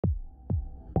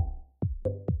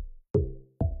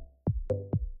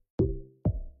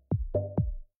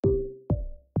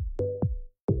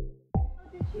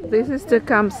This is the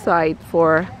campsite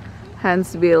for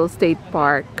Hunstville State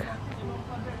Park.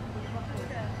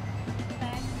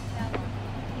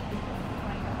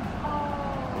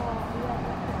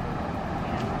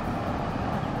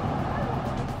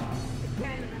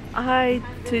 Hi,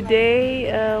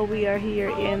 today we are here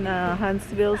in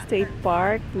Hunstville State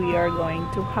Park. We are going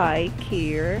to hike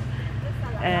here,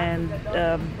 and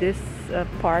this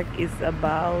park is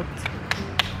about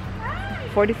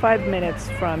 45 minutes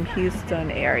from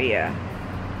Houston area.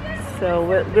 So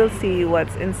we'll see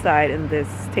what's inside in this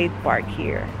state park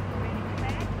here.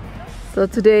 So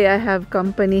today I have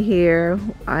company here.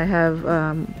 I have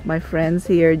my friends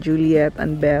here, Juliet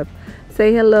and Beth.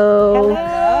 Say hello.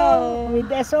 Hello, with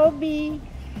SOB.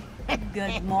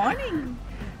 Good morning.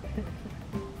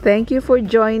 Thank you for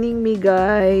joining me,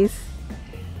 guys.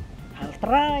 I'll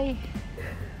try.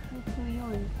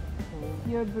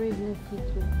 You're brave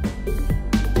teacher.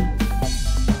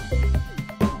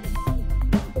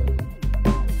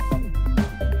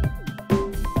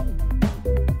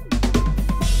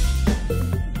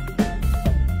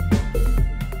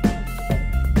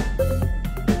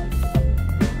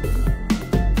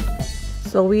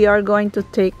 So we are going to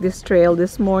take this trail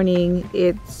this morning.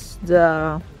 It's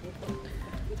the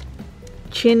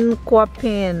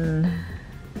Chinquapin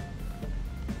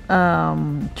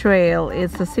trail.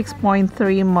 It's a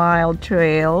 6.3 mile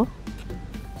trail,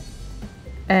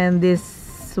 and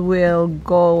this will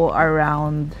go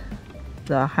around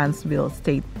the Hunstville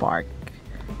State Park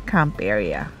camp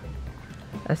area,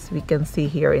 as we can see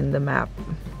here in the map.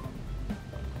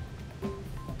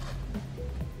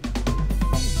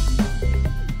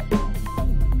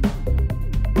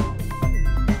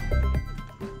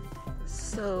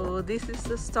 So this is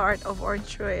the start of our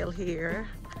trail here.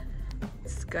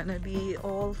 It's gonna be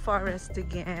all forest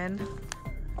again.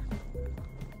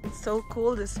 It's so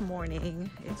cool this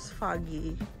morning. It's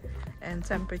foggy and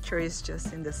temperature is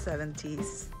just in the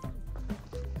 70s.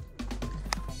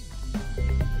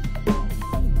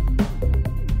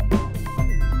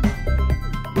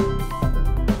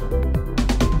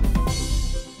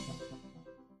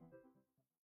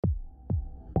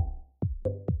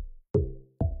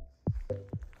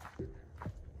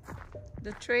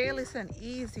 The trail is an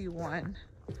easy one.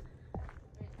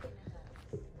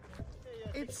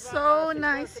 It's so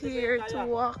nice here to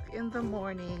walk in the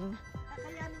morning.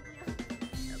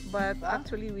 But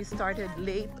actually we started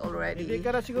late already. We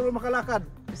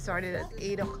started at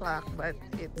 8 o'clock, but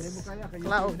it's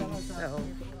cloudy, so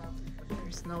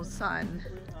there's no sun.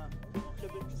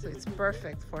 So it's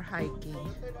perfect for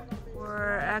hiking.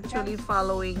 We're actually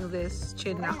following this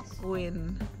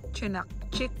Chinquapin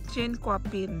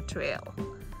trail.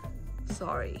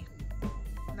 Sorry.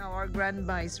 Now our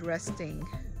grandma is resting.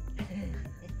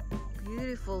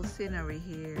 Beautiful scenery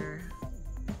here.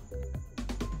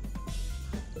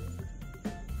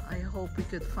 I hope we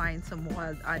could find some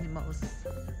wild animals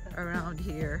around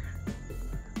here.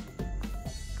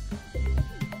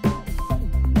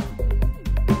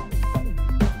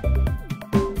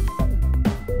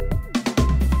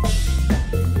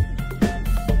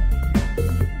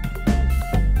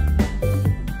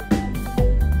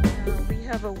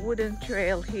 Wooden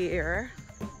trail here.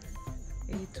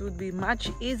 It would be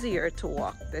much easier to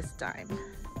walk this time.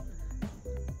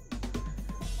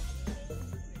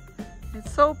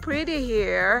 It's so pretty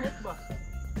here.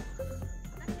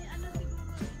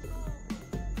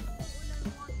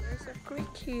 There's a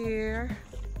creek here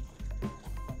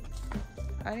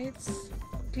and it's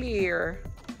clear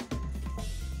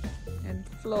and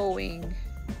flowing.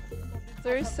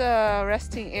 There's a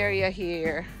resting area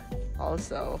here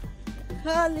also.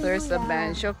 Hallelujah. There's a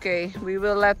bench. Okay, we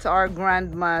will let our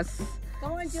grandmas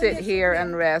sit here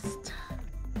and rest.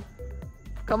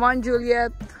 Come on,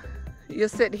 Juliet. You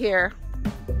sit here.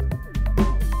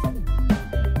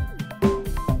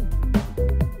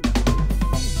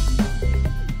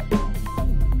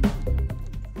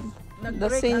 The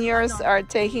seniors are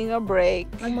taking a break,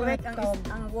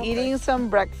 eating some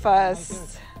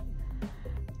breakfast,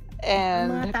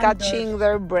 and catching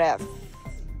their breath.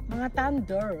 Mga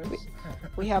thunders.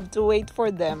 We have to wait for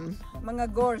them.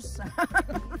 Mga gors.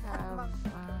 We have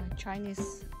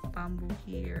Chinese bamboo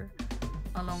here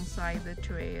alongside the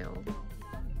trail.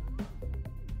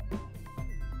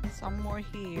 Some more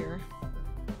here.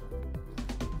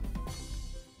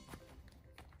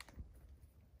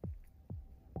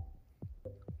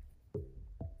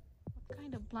 What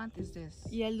kind of plant is this?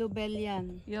 Yellow bell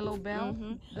yan. Yellow bell?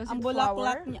 Does Ang it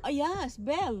bulaklak flower? niya. Oh yes,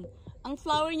 bell. Ang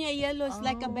flower niya yellow is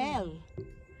like a bell.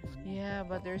 Yeah. Yeah,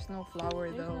 but there's no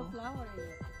flower There's though. no flower in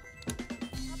it.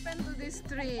 What happened to this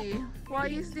tree?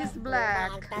 Why is this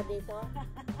black?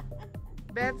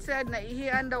 Beth said na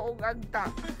ihian daw og agta.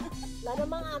 Lalo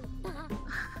mga agta.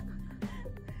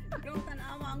 Yung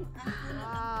tanawa ang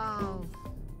Wow.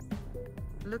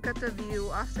 Look at the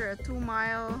view after a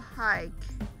 2-mile hike.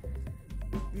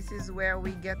 This is where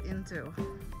we get into.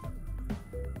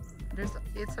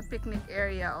 It's a picnic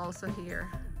area also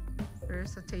here.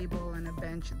 There's a table and a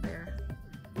bench there.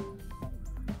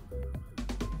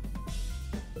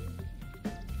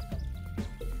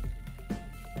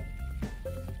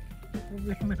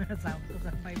 Problema na kasama ko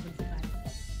sa Bible study.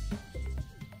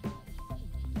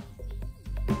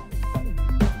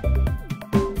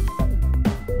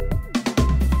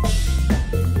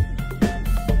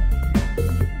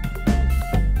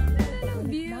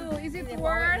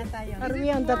 Are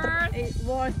we on the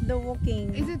worth the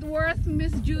walking? Is it worth,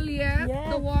 Miss Juliet,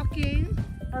 Yes. the walking?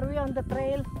 Are we on the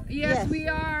trail? Yes, we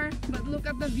are. But look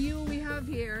at the view we have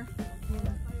here.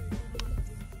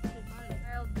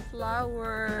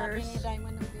 Wildflowers.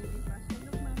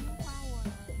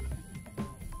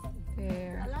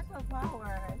 There. A lot of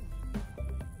flowers.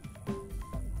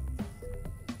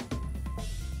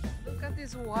 Look at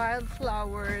these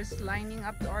wildflowers lining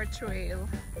up our trail.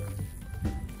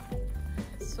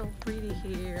 It's so pretty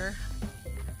here.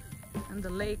 And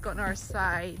the lake on our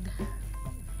side.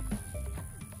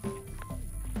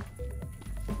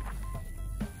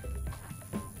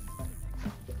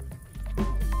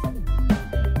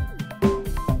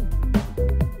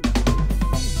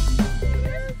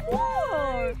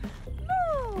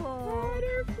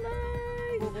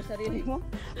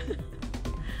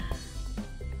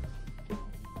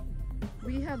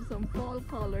 We have some fall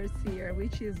colors here,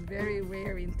 which is very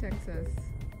rare in Texas.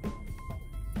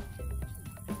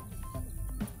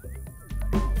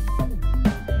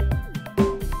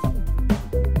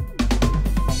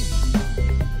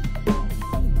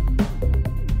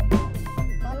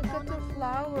 Look at the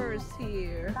flowers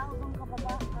here.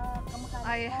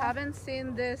 I haven't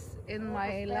seen this in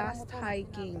my last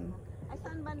hiking. Ay,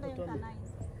 saan banda yung tanay?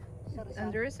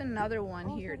 And there is another one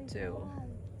here too.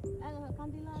 Ano,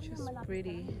 Candelaria, Just malapit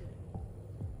pretty.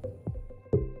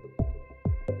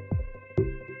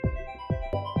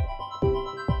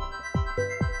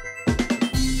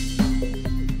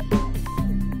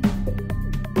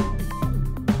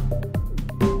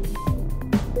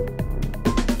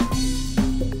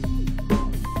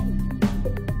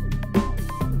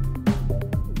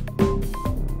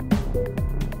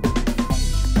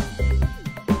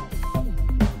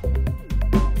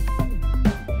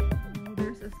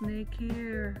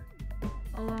 Here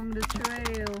along the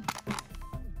trail.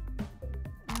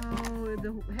 Oh, the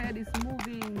head is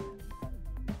moving.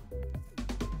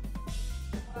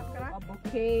 A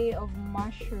bouquet of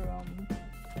mushrooms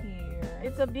here.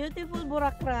 It's a beautiful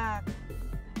burakrak.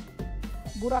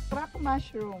 Burakrak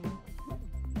mushroom.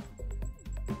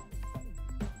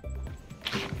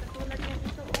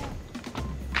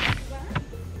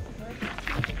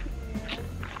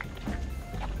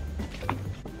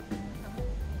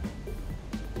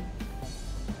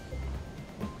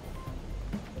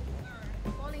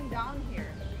 Down here.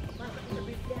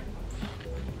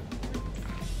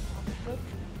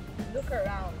 Look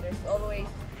around. There's always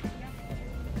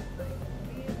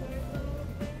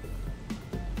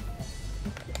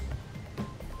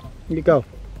Ikaw.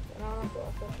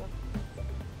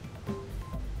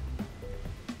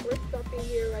 We're stopping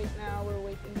here right now. We're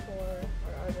waiting for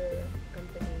our other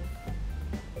company.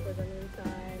 For the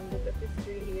meantime, look at this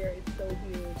tree here. It's so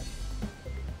huge.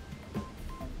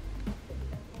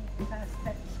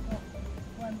 Steps ko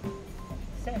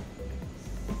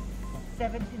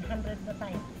 1,700 na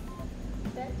tayo.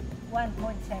 1.7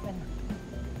 1,007.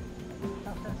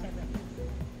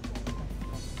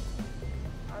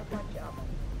 I'll catch up.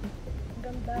 Ang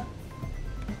ganda.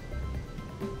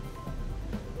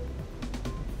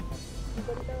 Ang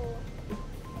ganda oh.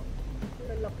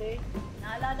 Malaki.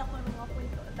 Naalala ko nung ako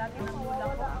ito. Dati nang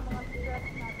mula ko. Ang mga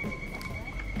scraps natin.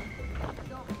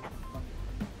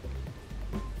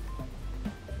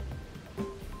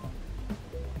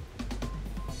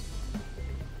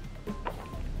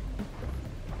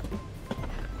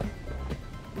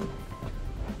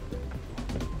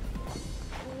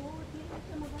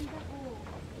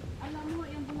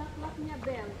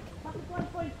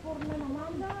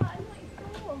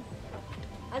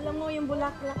 Alam mo yung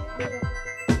bulaklak.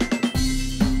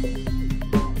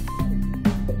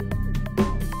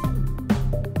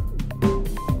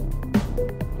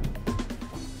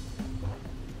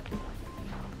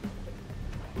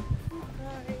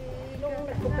 Nung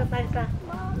nagpunta tayo sa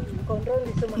control,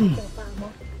 sumakit yung paa mo.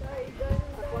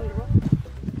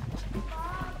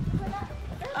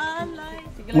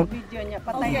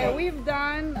 Okay, we've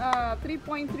done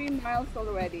 3.3 miles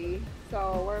already,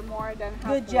 so we're more than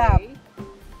halfway. Good job.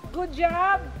 Good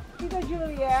job, Tita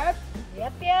Juliet.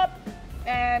 Yep.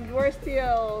 And we're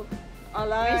still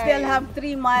alive. We still have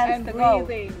 3 miles and to go.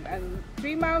 breathing, and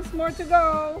 3 miles more to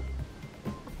go.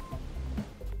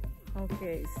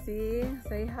 Okay, see,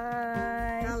 say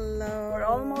hi. Hello. We're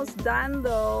almost done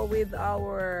though with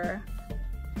our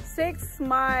 6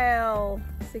 mile,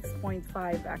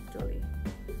 6.5 actually.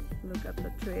 Look at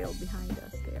the trail behind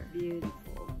us there. Beautiful.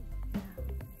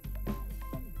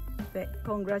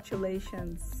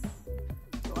 Congratulations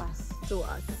To us. to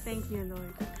us. Thank you,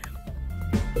 Lord.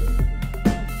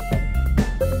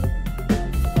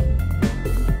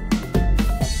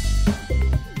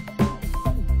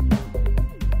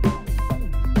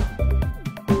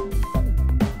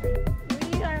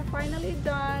 We are finally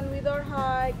done with our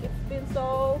hike. It's been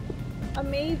so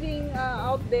amazing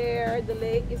out there. The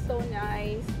lake is so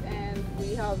nice, and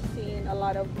we have seen a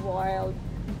lot of wild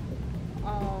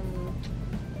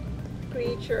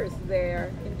creatures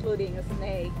there, including a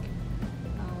snake,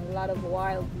 a lot of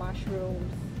wild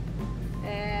mushrooms,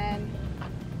 and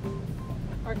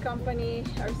our company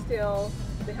are still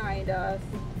behind us.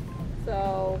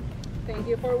 So thank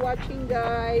you for watching,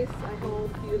 guys. I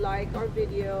hope you like our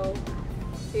video.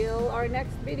 Till our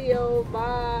next video.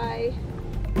 Bye.